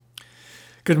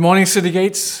Good morning, City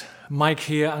Gates. Mike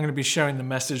here. I'm going to be sharing the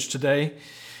message today.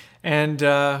 And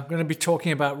I'm going to be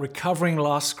talking about recovering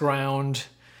lost ground,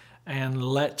 and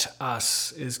let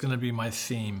us is going to be my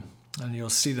theme. And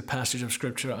you'll see the passage of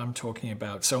scripture I'm talking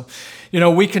about. So,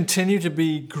 we continue to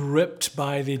be gripped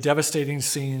by the devastating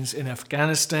scenes in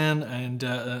Afghanistan and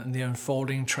the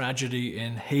unfolding tragedy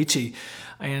in Haiti.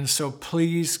 And so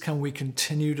please, can we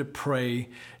continue to pray,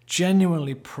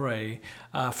 genuinely pray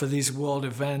for these world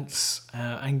events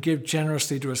and give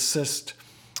generously to assist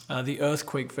the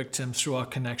earthquake victims through our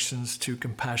connections to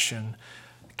Compassion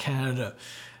Canada.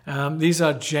 These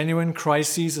are genuine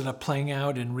crises that are playing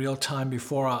out in real time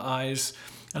before our eyes.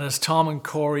 And as Tom and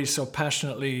Corey so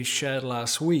passionately shared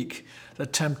last week, the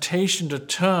temptation to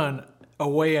turn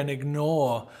away and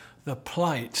ignore the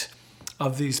plight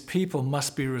of these people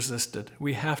must be resisted.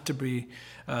 We have to be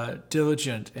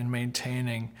diligent in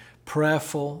maintaining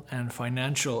prayerful and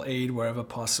financial aid wherever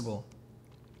possible.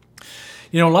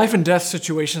 Life and death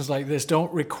situations like this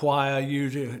don't require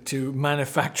you to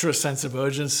manufacture a sense of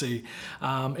urgency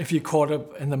if you're caught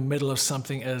up in the middle of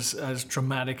something as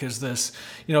dramatic as this.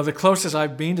 The closest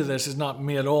I've been to this is not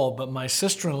me at all, but my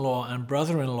sister-in-law and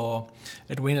brother-in-law,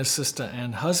 Edwina's sister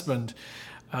and husband,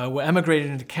 were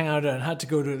emigrated into Canada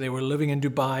and they were living in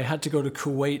Dubai, had to go to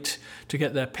Kuwait to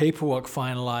get their paperwork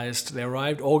finalized. They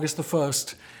arrived August the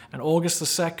 1st, and August the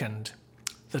 2nd,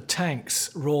 the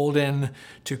tanks rolled in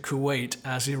to Kuwait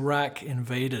as Iraq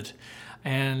invaded.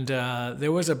 And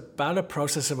there was about a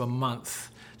process of a month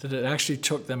that it actually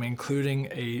took them, including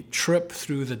a trip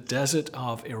through the desert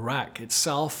of Iraq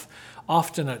itself,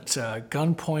 often at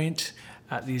gunpoint,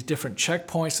 at these different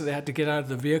checkpoints that they had to get out of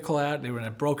the vehicle at. They were in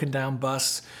a broken down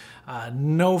bus,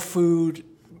 no food,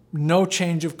 no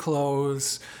change of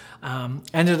clothes.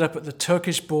 Ended up at the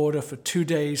Turkish border for 2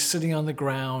 days, sitting on the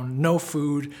ground, no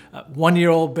food,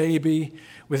 1-year-old baby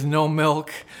with no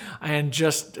milk, and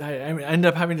I ended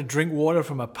up having to drink water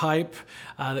from a pipe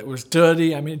that was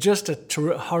dirty. Just a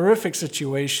horrific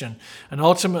situation. And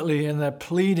ultimately, in their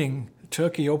pleading,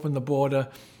 Turkey opened the border.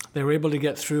 They were able to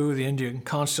get through. The Indian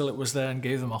consulate was there and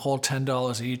gave them a whole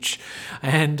 $10 each.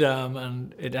 And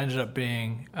it ended up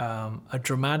being a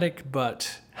dramatic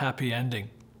but happy ending.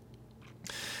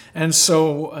 And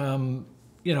so,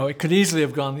 it could easily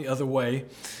have gone the other way.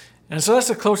 And so that's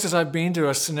the closest I've been to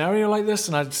a scenario like this.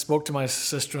 And I spoke to my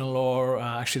sister-in-law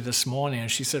actually this morning, and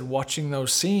she said watching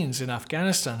those scenes in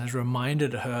Afghanistan has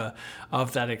reminded her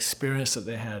of that experience that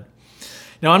they had.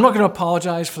 Now, I'm not going to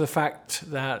apologize for the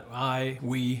fact that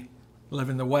we live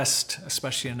in the West,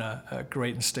 especially in a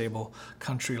great and stable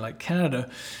country like Canada,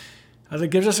 that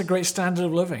gives us a great standard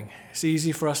of living. It's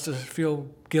easy for us to feel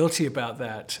guilty about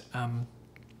that.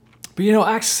 But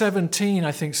Acts 17,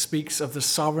 I think, speaks of the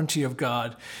sovereignty of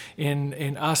God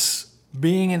in us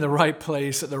being in the right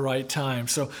place at the right time.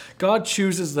 So God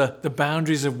chooses the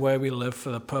boundaries of where we live for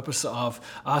the purpose of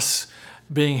us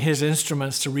being his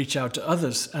instruments to reach out to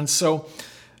others. And so,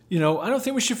 I don't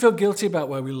think we should feel guilty about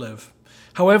where we live.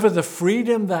 However, the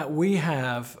freedom that we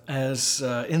have as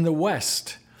in the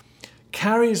West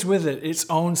carries with it its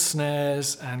own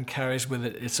snares and carries with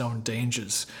it its own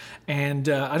dangers. And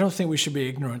I don't think we should be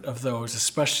ignorant of those,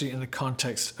 especially in the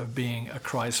context of being a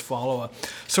Christ follower.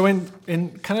 So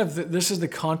in kind of this is the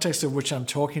context of which I'm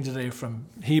talking today from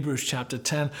Hebrews chapter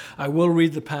 10. I will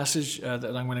read the passage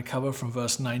that I'm going to cover from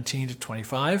verse 19 to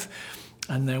 25,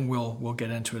 and then we'll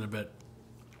get into it a bit.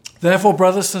 Therefore,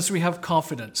 brothers, since we have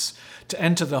confidence to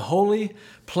enter the holy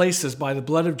places by the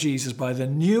blood of Jesus, by the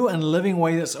new and living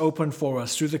way that's opened for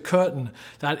us through the curtain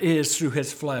that is through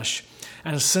his flesh,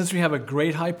 and since we have a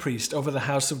great high priest over the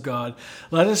house of God,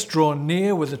 let us draw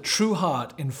near with a true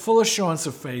heart in full assurance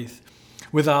of faith,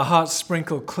 with our hearts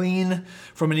sprinkled clean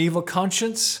from an evil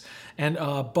conscience and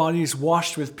our bodies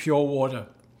washed with pure water.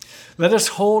 Let us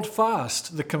hold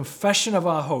fast the confession of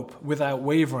our hope without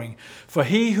wavering, for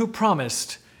he who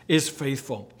promised is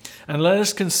faithful. And let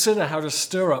us consider how to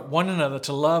stir up one another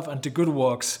to love and to good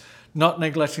works, not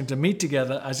neglecting to meet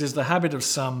together, as is the habit of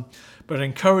some, but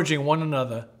encouraging one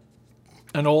another,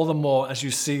 and all the more as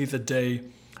you see the day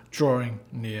drawing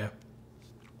near.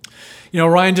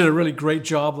 Ryan did a really great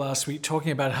job last week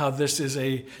talking about how this is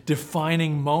a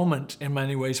defining moment in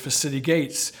many ways for City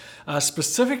Gates,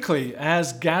 specifically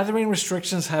as gathering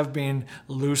restrictions have been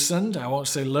loosened. I won't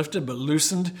say lifted, but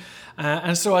loosened.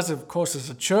 And so as a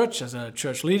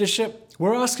church leadership,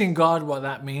 we're asking God what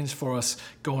that means for us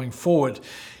going forward.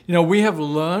 We have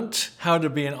learned how to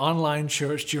be an online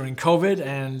church during COVID,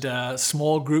 and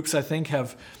small groups, I think,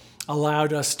 have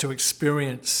allowed us to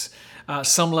experience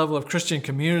some level of Christian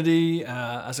community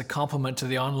as a complement to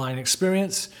the online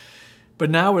experience. But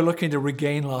now we're looking to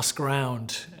regain lost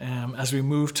ground as we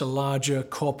move to larger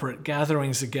corporate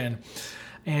gatherings again.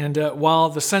 And while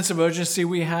the sense of urgency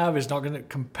we have is not going to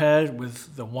compare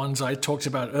with the ones I talked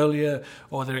about earlier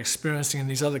or they're experiencing in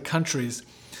these other countries,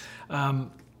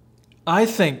 I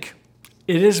think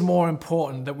it is more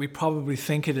important that we probably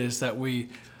think it is that we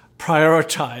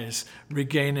prioritize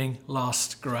regaining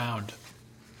lost ground.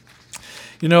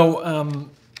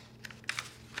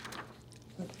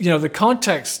 The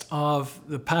context of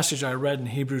the passage I read in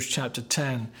Hebrews chapter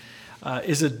 10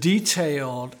 is a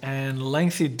detailed and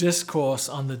lengthy discourse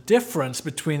on the difference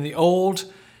between the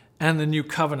old and the new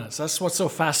covenants. That's what's so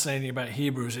fascinating about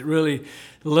Hebrews. It really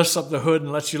lifts up the hood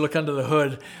and lets you look under the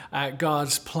hood at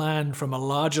God's plan from a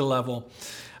larger level.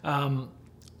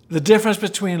 The difference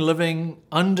between living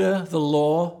under the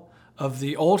law of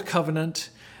the old covenant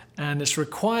and its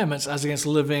requirements as against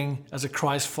living as a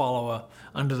Christ follower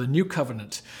under the new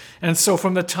covenant. And so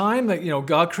from the time that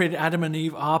God created Adam and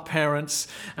Eve, our parents,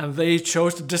 and they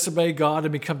chose to disobey God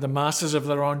and become the masters of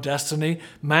their own destiny,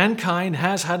 mankind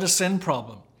has had a sin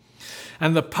problem.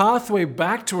 And the pathway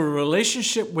back to a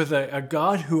relationship with a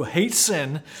God who hates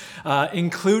sin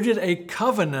included a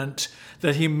covenant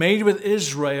that he made with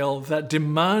Israel that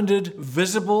demanded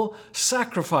visible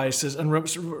sacrifices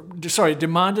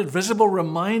demanded visible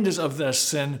reminders of their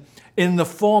sin in the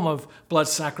form of blood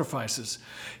sacrifices.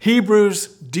 Hebrews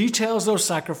details those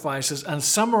sacrifices and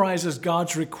summarizes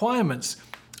God's requirements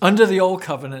under the old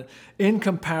covenant in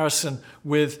comparison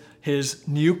with his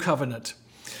new covenant.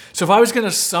 So if I was going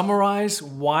to summarize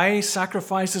why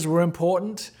sacrifices were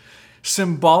important,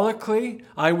 symbolically,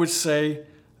 I would say,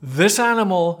 this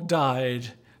animal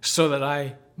died so that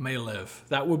I may live.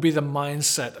 That would be the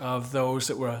mindset of those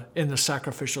that were in the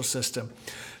sacrificial system.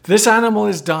 This animal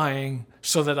is dying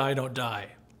so that I don't die.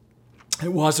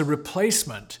 It was a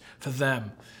replacement for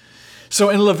them. So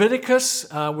in Leviticus,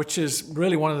 which is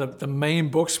really one of the main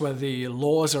books where the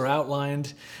laws are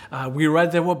outlined, we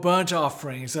read there were burnt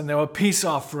offerings and there were peace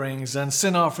offerings and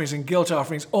sin offerings and guilt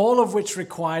offerings, all of which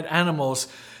required animals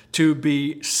to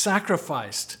be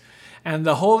sacrificed. And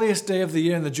the holiest day of the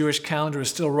year in the Jewish calendar is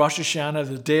still Rosh Hashanah,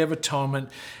 the Day of Atonement.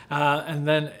 And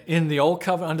then in the Old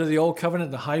Covenant, under the Old Covenant,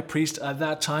 the high priest at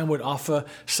that time would offer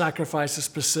sacrifices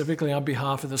specifically on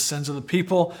behalf of the sins of the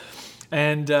people.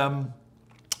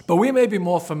 But we may be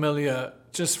more familiar,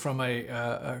 just from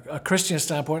a Christian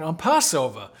standpoint, on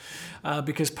Passover.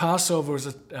 Because Passover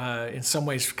was in some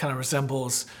ways kind of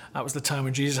resembles, that was the time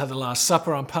when Jesus had the Last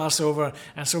Supper on Passover,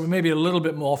 and so we may be a little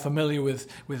bit more familiar with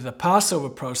the Passover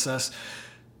process.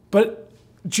 But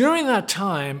during that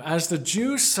time, as the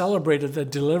Jews celebrated their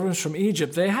deliverance from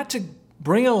Egypt, they had to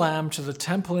bring a lamb to the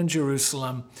temple in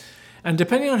Jerusalem, and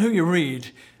depending on who you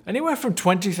read, anywhere from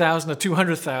 20,000 to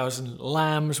 200,000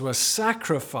 lambs were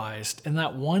sacrificed in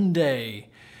that one day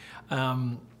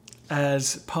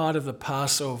as part of the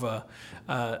Passover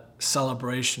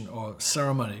celebration or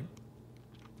ceremony.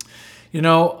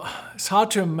 It's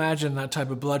hard to imagine that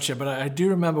type of bloodshed, but I do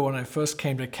remember when I first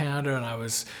came to Canada and I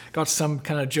got some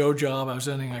kind of Joe job. I was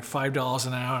earning like $5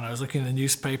 an hour, and I was looking in the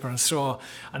newspaper and saw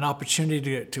an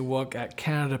opportunity to work at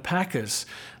Canada Packers.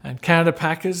 And Canada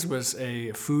Packers was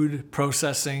a food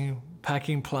processing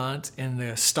packing plant in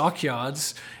the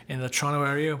stockyards in the Toronto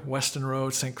area, Weston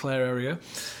Road, St. Clair area.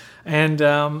 And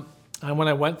when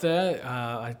I went there,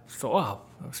 I thought, well,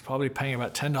 I was probably paying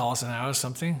about $10 an hour or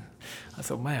something. I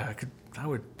thought, man,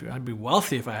 I'd be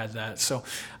wealthy if I had that. So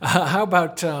how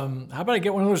about I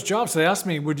get one of those jobs? So they asked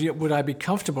me, would I be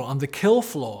comfortable on the kill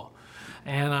floor?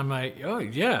 And I'm like, oh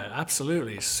yeah,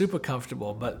 absolutely, super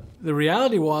comfortable. But the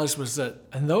reality was that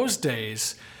in those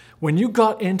days, when you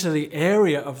got into the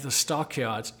area of the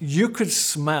stockyards, you could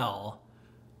smell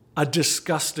a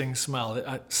disgusting smell,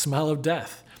 a smell of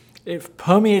death. It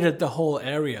permeated the whole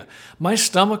area. My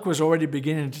stomach was already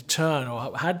beginning to turn,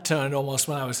 or had turned almost,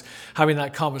 when I was having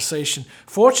that conversation.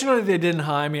 Fortunately, they didn't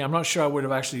hire me. I'm not sure I would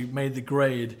have actually made the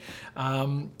grade.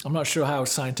 I'm not sure how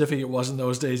scientific it was in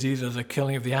those days either. The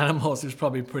killing of the animals was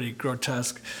probably pretty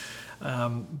grotesque.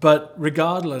 But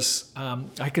regardless,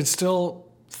 I can still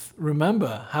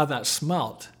remember how that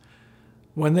smelt.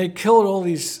 When they killed all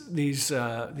these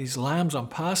lambs on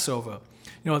Passover,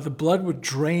 the blood would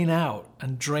drain out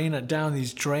and drain it down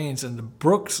these drains, and the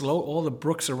brooks, all the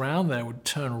brooks around there would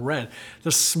turn red.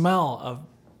 The smell of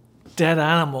dead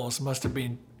animals must have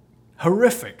been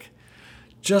horrific.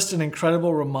 Just an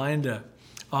incredible reminder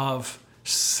of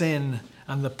sin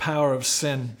and the power of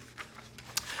sin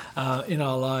in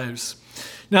our lives.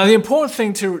 Now, the important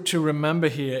thing to remember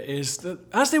here is that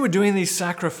as they were doing these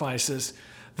sacrifices,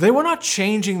 they were not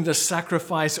changing the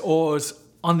sacrifice oars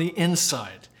on the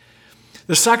inside.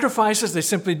 The sacrifices, they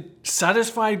simply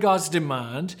satisfied God's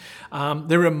demand.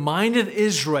 They reminded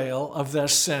Israel of their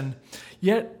sin,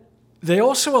 yet they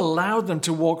also allowed them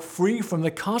to walk free from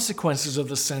the consequences of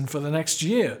the sin for the next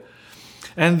year.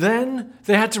 And then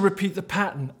they had to repeat the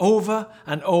pattern over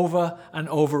and over and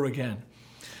over again.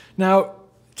 Now,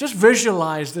 just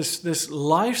visualize this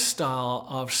lifestyle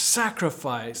of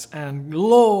sacrifice and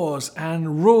laws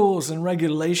and rules and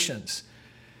regulations.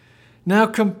 Now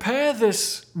compare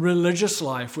this religious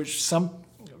life, which some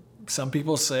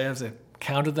people say, as they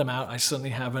counted them out, I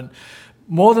certainly haven't,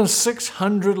 more than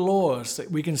 600 laws that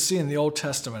we can see in the Old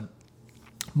Testament.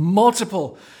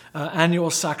 Multiple annual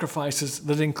sacrifices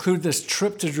that include this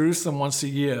trip to Jerusalem once a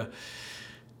year.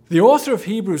 The author of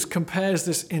Hebrews compares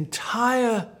this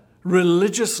entire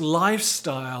religious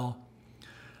lifestyle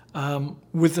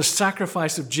with the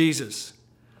sacrifice of Jesus.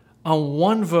 And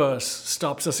one verse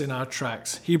stops us in our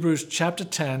tracks. Hebrews chapter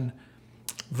 10,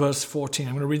 verse 14.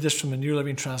 I'm going to read this from the New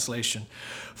Living Translation.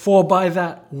 For by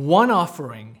that one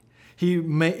offering,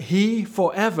 he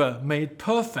forever made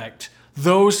perfect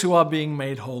those who are being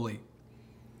made holy.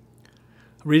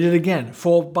 Read it again.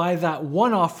 For by that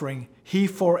one offering, he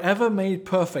forever made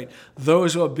perfect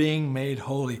those who are being made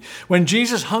holy. When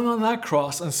Jesus hung on that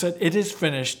cross and said, "It is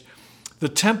finished," the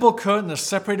temple curtain that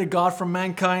separated God from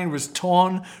mankind was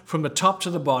torn from the top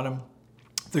to the bottom.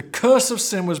 The curse of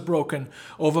sin was broken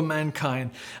over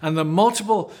mankind, and the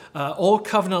multiple old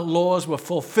covenant laws were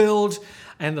fulfilled,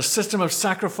 and the system of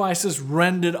sacrifices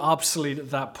rendered obsolete at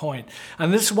that point.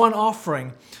 And this one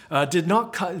offering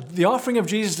the offering of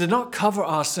Jesus did not cover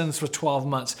our sins for 12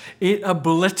 months. It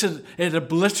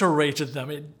obliterated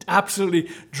them. It absolutely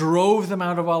drove them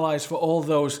out of our lives for all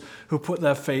those who put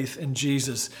their faith in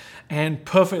Jesus, and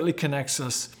perfectly connects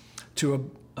us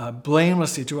to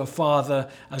blamelessly to a Father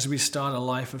as we start a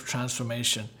life of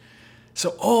transformation. So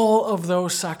all of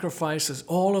those sacrifices,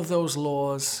 all of those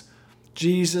laws,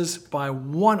 Jesus, by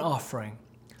one offering,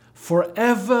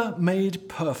 forever made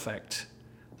perfect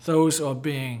those who are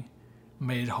being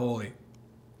made holy.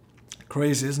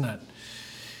 Crazy, isn't it?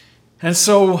 And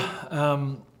so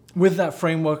with that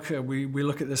framework, we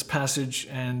look at this passage,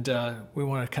 and we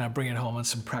want to kind of bring it home on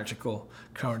some practical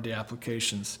current day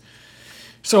applications.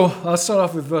 So I'll start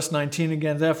off with verse 19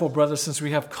 again. Therefore, brothers, since we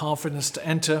have confidence to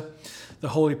enter the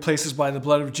holy places by the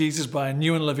blood of Jesus, by a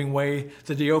new and living way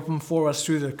that he opened for us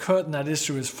through the curtain that is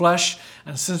through his flesh,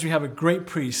 and since we have a great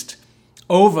priest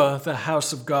over the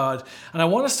house of God. And I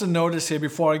want us to notice here,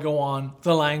 before I go on,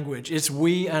 the language. It's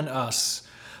we and us.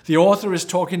 The author is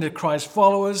talking to Christ's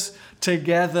followers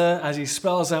together as he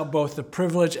spells out both the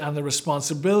privilege and the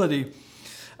responsibility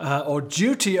or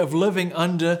duty of living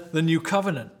under the new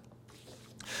covenant.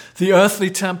 The earthly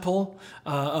temple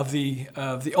of the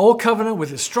Old Covenant,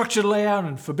 with its structured layout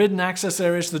and forbidden access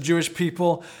areas to the Jewish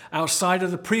people outside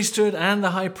of the priesthood and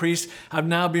the high priest, have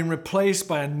now been replaced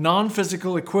by a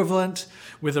non-physical equivalent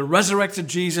with a resurrected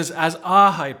Jesus as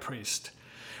our high priest.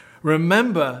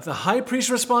 Remember, the high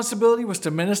priest's responsibility was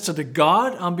to minister to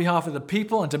God on behalf of the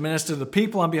people and to minister to the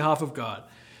people on behalf of God.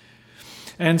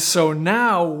 And so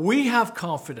now we have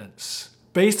confidence,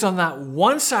 based on that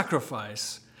one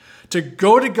sacrifice, to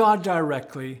go to God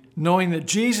directly, knowing that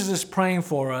Jesus is praying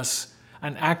for us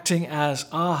and acting as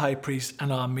our high priest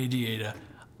and our mediator.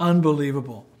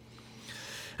 Unbelievable.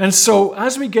 And so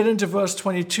as we get into verse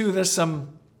 22, there's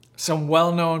some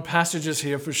well-known passages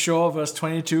here for sure. Verse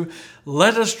 22,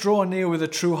 let us draw near with a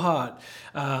true heart.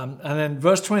 And then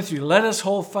verse 23, let us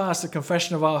hold fast the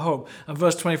confession of our hope. And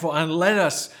verse 24, and let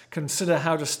us consider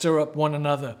how to stir up one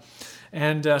another.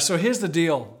 And so here's the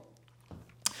deal.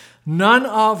 None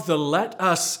of the let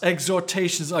us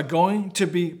exhortations are going to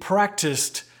be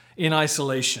practiced in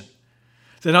isolation.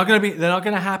 They're not going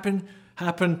to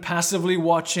happen passively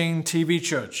watching TV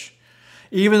church.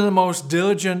 Even the most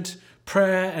diligent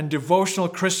prayer and devotional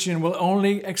Christian will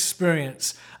only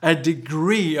experience a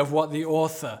degree of what the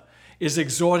author is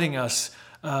exhorting us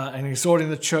and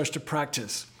exhorting the church to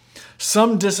practice.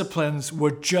 Some disciplines were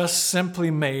just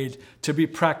simply made to be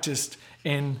practiced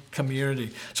in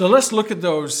community. So let's look at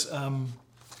those.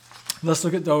 Let's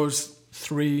look at those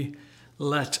three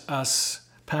let us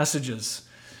passages.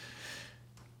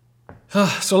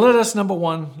 So let us, number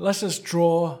one, let us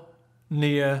draw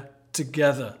near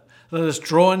together. Let us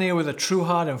draw near with a true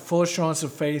heart and full assurance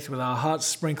of faith, with our hearts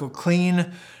sprinkled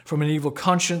clean from an evil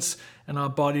conscience and our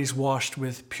bodies washed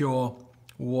with pure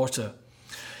water.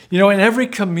 You know, in every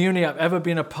community I've ever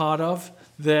been a part of,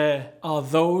 there are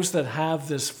those that have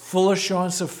this full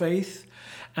assurance of faith,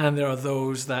 and there are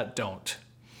those that don't.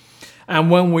 And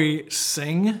when we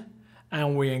sing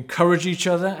and we encourage each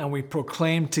other and we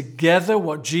proclaim together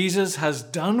what Jesus has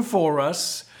done for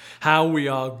us, how we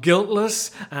are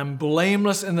guiltless and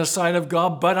blameless in the sight of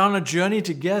God, but on a journey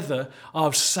together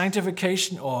of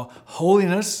sanctification or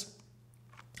holiness.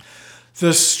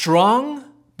 The strong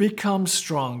become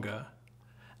stronger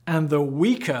and the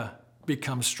weaker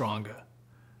become stronger.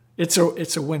 It's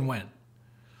a win-win.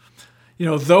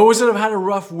 Those that have had a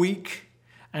rough week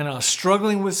and are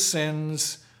struggling with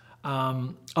sins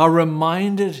are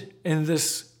reminded in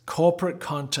this corporate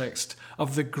context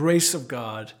of the grace of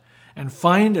God and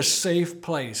find a safe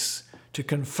place to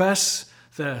confess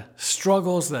their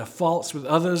struggles, their faults with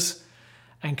others,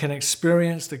 and can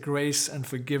experience the grace and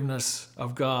forgiveness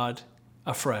of God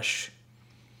afresh.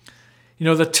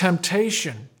 The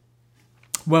temptation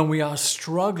when we are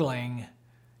struggling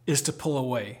is to pull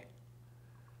away.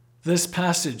 This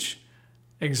passage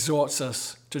exhorts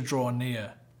us to draw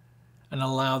near and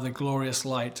allow the glorious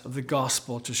light of the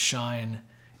gospel to shine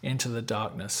into the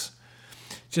darkness.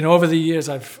 Over the years,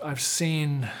 I've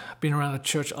been around the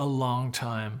church a long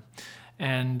time,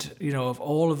 and of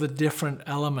all of the different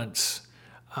elements,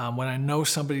 when I know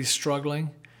somebody's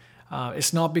struggling,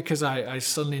 it's not because I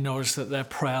suddenly notice that their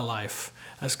prayer life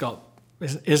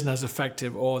isn't as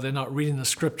effective, or they're not reading the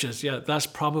scriptures. Yeah, that's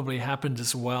probably happened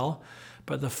as well.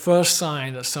 But the first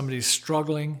sign that somebody's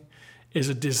struggling is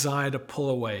a desire to pull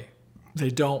away. They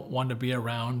don't want to be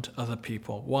around other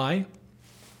people. Why?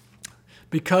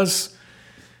 Because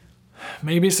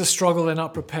maybe it's a struggle they're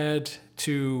not prepared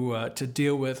to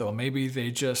deal with, or maybe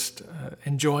they're just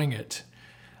enjoying it.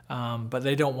 But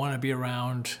they don't want to be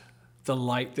around the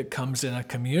light that comes in a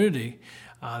community.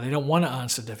 They don't want to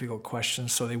answer difficult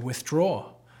questions, so they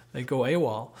withdraw. They go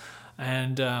AWOL.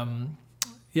 And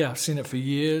I've seen it for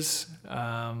years.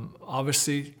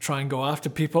 Obviously, try and go after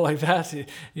people like that.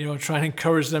 Try and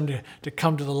encourage them to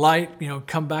come to the light.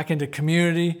 Come back into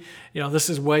community. This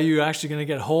is where you're actually going to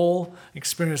get whole,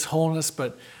 experience wholeness.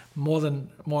 But more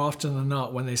often than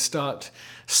not, when they start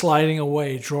sliding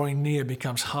away, drawing near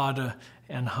becomes harder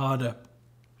and harder.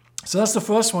 So that's the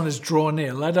first one: is draw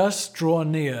near. Let us draw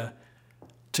near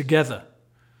together.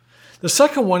 The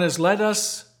second one is let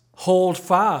us hold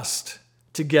fast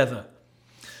together.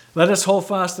 Let us hold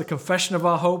fast the confession of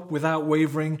our hope without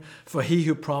wavering, for he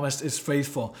who promised is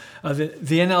faithful.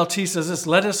 The NLT says this: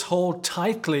 let us hold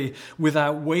tightly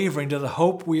without wavering to the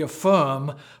hope we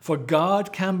affirm, for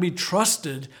God can be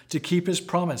trusted to keep his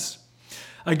promise.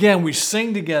 Again, we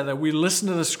sing together, we listen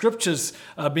to the scriptures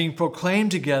being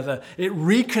proclaimed together. It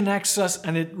reconnects us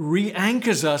and it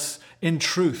re-anchors us in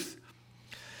truth.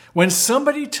 When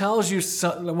somebody tells you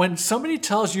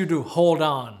to hold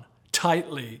on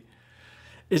tightly,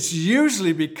 it's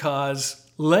usually because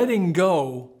letting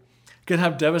go can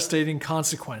have devastating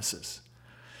consequences.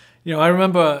 I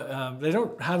remember, they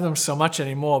don't have them so much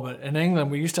anymore, but in England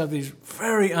we used to have these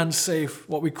very unsafe,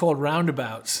 what we called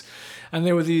roundabouts. And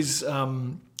there were these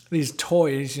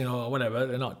toys, or whatever,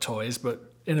 they're not toys,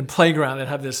 but in a playground they'd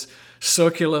have this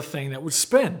circular thing that would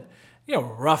spin.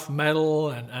 Rough metal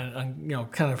and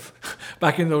kind of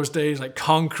back in those days, like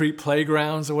concrete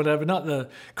playgrounds or whatever, not the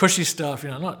cushy stuff,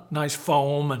 not nice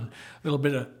foam and a little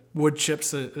bit of wood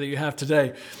chips that you have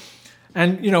today.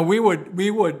 And, we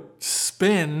would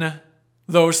spin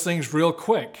those things real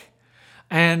quick.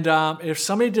 And if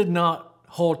somebody did not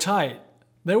hold tight,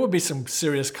 there would be some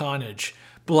serious carnage.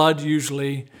 Blood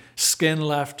usually, skin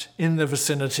left in the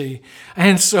vicinity.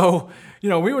 And so,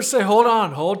 we would say, hold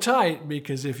on, hold tight,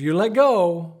 because if you let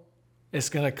go, it's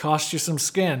going to cost you some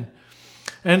skin.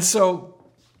 And so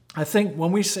I think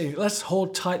when we say, let's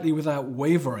hold tightly without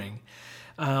wavering,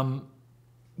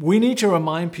 we need to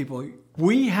remind people,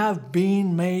 we have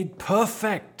been made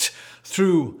perfect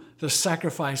through the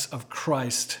sacrifice of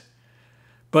Christ.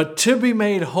 But to be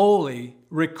made holy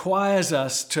requires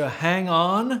us to hang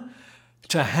on,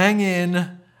 to hang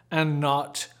in, and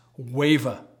not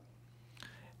waver.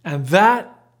 And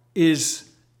that is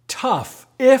tough,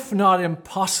 if not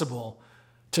impossible,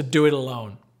 to do it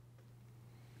alone.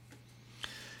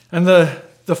 And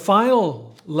the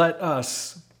final let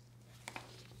us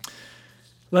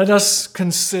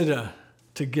consider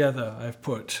together, I've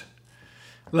put.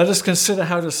 Let us consider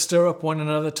how to stir up one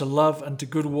another to love and to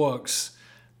good works,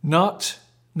 not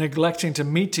neglecting to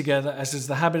meet together as is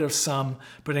the habit of some,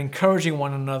 but encouraging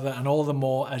one another, and all the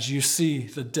more as you see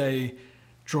the day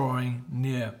drawing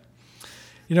near.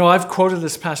 I've quoted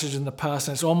this passage in the past,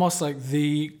 and it's almost like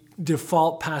the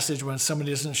default passage when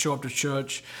somebody doesn't show up to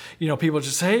church. People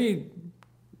just say,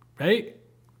 hey,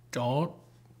 don't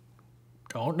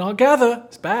not gather.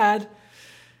 It's bad.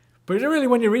 But really,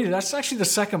 when you read it, that's actually the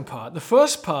second part. The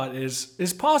first part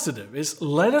is positive. Is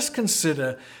let us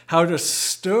consider how to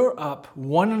stir up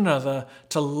one another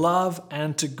to love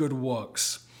and to good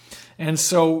works. And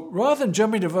so rather than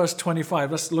jumping to verse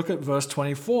 25, let's look at verse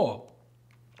 24.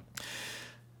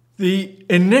 The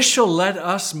initial let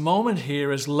us moment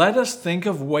here is let us think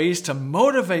of ways to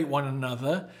motivate one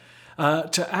another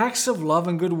to acts of love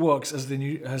and good works, as the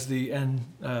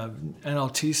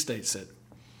NLT states it.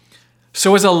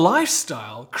 So as a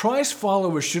lifestyle, Christ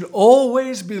followers should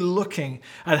always be looking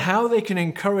at how they can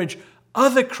encourage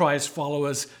other Christ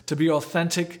followers to be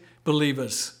authentic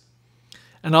believers.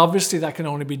 And obviously that can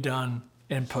only be done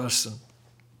in person.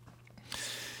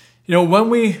 You know, when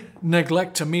we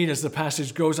neglect to meet, as the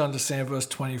passage goes on to say in verse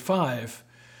 25,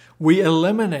 we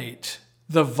eliminate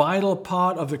the vital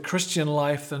part of the Christian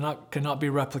life that cannot be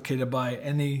replicated by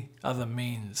any other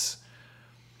means.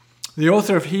 The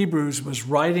author of Hebrews was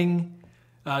writing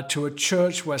to a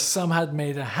church where some had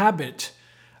made a habit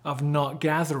of not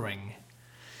gathering.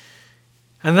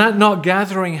 And that not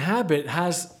gathering habit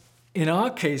has, in our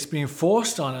case, been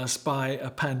forced on us by a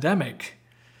pandemic.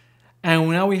 And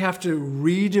now we have to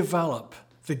redevelop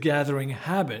the gathering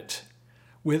habit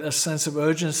with a sense of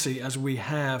urgency as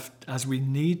we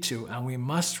need to, and we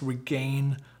must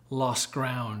regain lost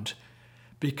ground,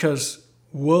 because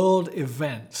world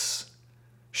events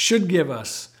should give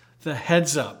us the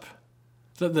heads up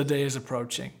that the day is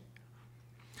approaching.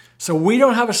 So we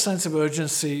don't have a sense of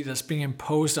urgency that's being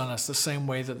imposed on us the same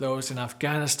way that those in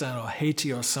Afghanistan or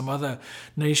Haiti or some other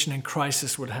nation in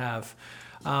crisis would have.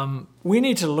 We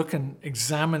need to look and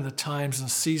examine the times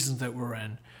and seasons that we're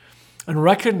in and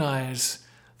recognize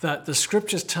that the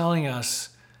scripture's telling us,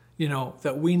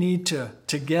 that we need to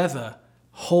together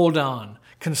hold on,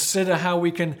 consider how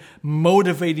we can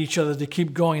motivate each other to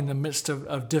keep going in the midst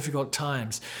of difficult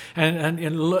times, and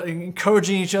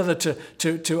encouraging each other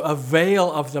to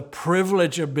avail of the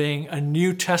privilege of being a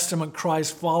New Testament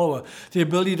Christ follower, the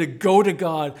ability to go to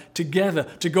God together,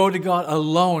 to go to God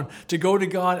alone, to go to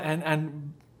God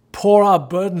and pour our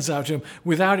burdens out to Him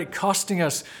without it costing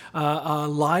us our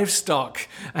livestock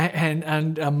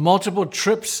and multiple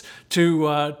trips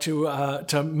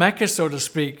to Mecca, so to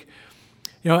speak.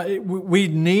 We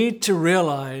need to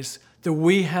realize that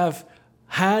we have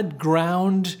had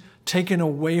ground taken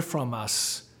away from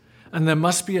us, and there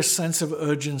must be a sense of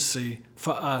urgency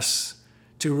for us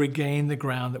to regain the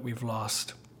ground that we've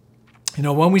lost.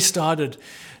 When we started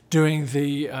doing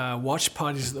the watch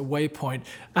parties at the Waypoint,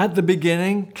 at the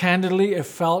beginning, candidly, it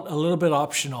felt a little bit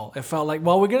optional. It felt like,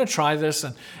 well, we're going to try this,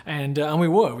 and we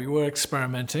were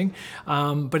experimenting,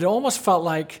 but it almost felt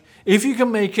like, if you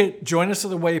can make it, join us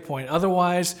at the Waypoint.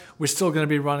 Otherwise, we're still going to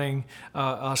be running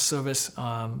our service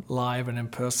live and in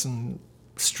person,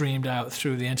 streamed out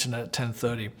through the internet at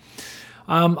 10:30.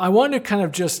 I want to kind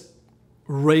of just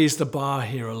raise the bar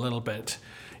here a little bit.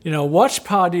 Watch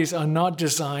parties are not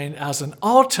designed as an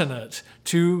alternate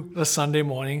to the Sunday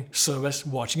morning service,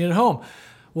 watching it at home.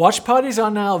 Watch parties are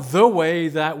now the way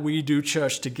that we do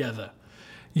church together.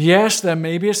 Yes, there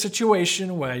may be a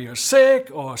situation where you're sick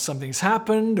or something's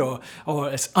happened or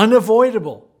it's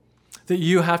unavoidable that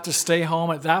you have to stay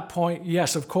home at that point.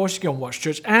 Yes, of course you can watch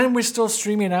church. And we're still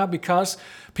streaming out because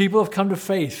people have come to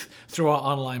faith through our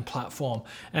online platform.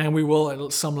 And we will,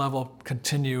 at some level,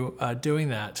 continue doing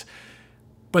that.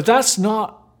 But that's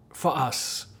not for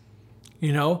us.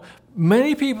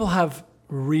 Many people have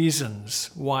reasons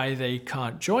why they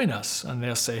can't join us. And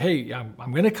they'll say, hey,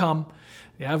 I'm going to come.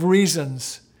 They have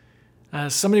reasons.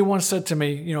 As somebody once said to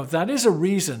me, that is a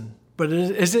reason, but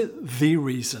is it the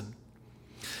reason?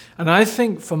 And I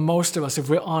think for most of us, if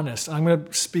we're honest, I'm going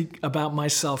to speak about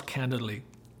myself candidly.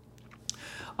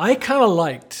 I kind of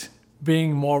liked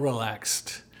being more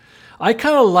relaxed. I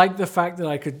kind of liked the fact that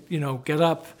I could, get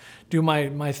up, do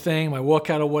my thing, my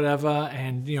workout or whatever,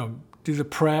 and, do the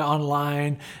prayer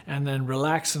online, and then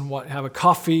relax and have a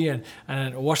coffee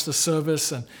and watch the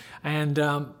service.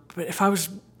 But if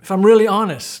I'm really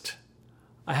honest,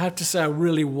 I have to say I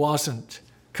really wasn't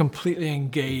completely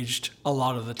engaged a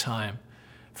lot of the time.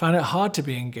 I found it hard to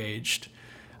be engaged.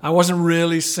 I wasn't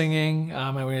really singing.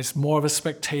 It's more of a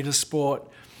spectator sport.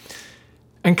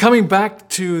 And coming back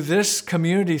to this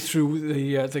community through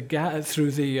the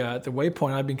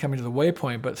Waypoint, I've been coming to the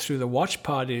Waypoint, but through the watch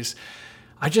parties,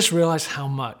 I just realized how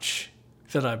much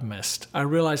that I've missed. I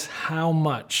realized how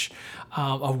much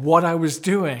of what I was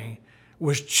doing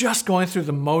was just going through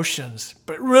the motions,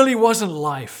 but it really wasn't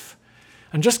life.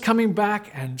 And just coming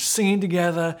back and singing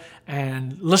together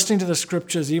and listening to the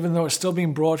scriptures, even though it's still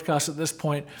being broadcast at this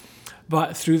point,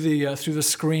 but through the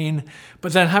screen,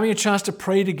 but then having a chance to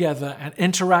pray together and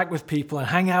interact with people and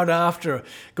hang out after,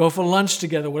 go for lunch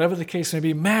together, whatever the case may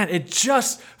be, man, it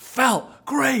just felt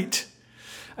great.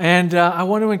 And I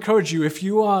want to encourage you, if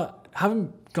you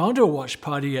haven't gone to a watch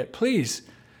party yet, please,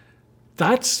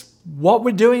 that's what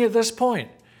we're doing at this point.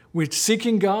 We're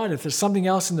seeking God. If there's something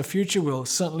else in the future, we'll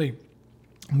certainly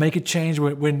make a change.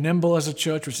 We're nimble as a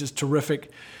church, which is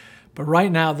terrific. But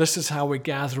right now, this is how we're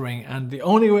gathering. And the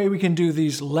only way we can do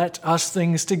these let us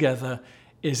things together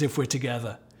is if we're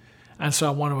together. And so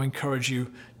I want to encourage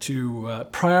you to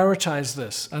prioritize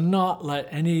this and not let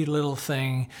any little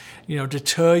thing,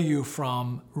 deter you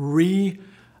from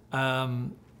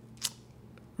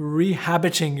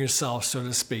rehabiting yourself, so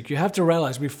to speak. You have to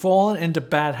realize we've fallen into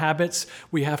bad habits.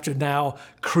 We have to now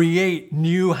create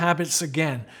new habits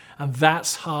again. And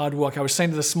that's hard work. I was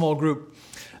saying to the small group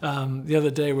the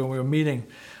other day when we were meeting,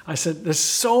 I said, there's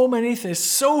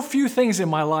so few things in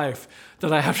my life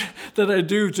that I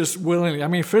do just willingly. I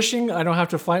mean, fishing, I don't have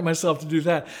to fight myself to do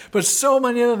that. But so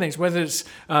many other things, whether it's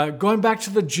going back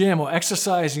to the gym or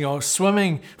exercising or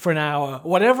swimming for an hour,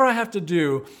 whatever I have to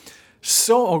do,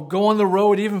 or go on the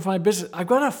road even for my business, I've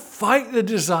got to fight the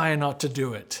desire not to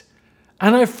do it.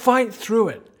 And I fight through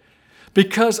it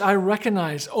because I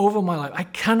recognize over my life, I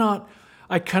cannot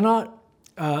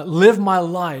live my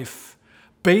life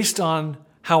based on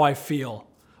how I feel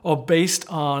or based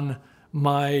on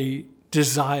my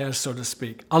desires, so to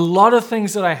speak. A lot of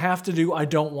things that I have to do, I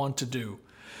don't want to do.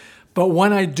 But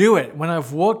when I do it, when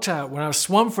I've worked out, when I've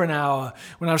swum for an hour,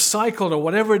 when I've cycled or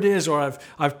whatever it is, or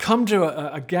I've come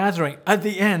to a gathering, at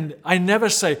the end, I never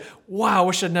say, wow, I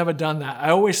wish I'd never done that. I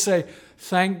always say,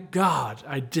 thank God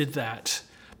I did that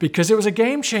because it was a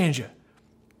game changer.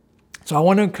 So I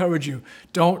want to encourage you,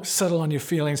 don't settle on your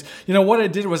feelings. What I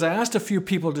did was I asked a few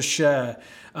people to share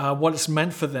what it's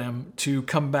meant for them to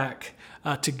come back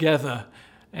together.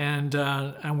 And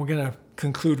we're going to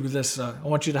conclude with this. I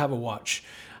want you to have a watch.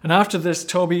 And after this,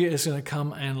 Toby is going to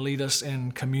come and lead us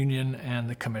in communion and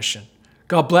the commission.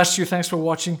 God bless you. Thanks for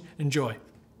watching. Enjoy.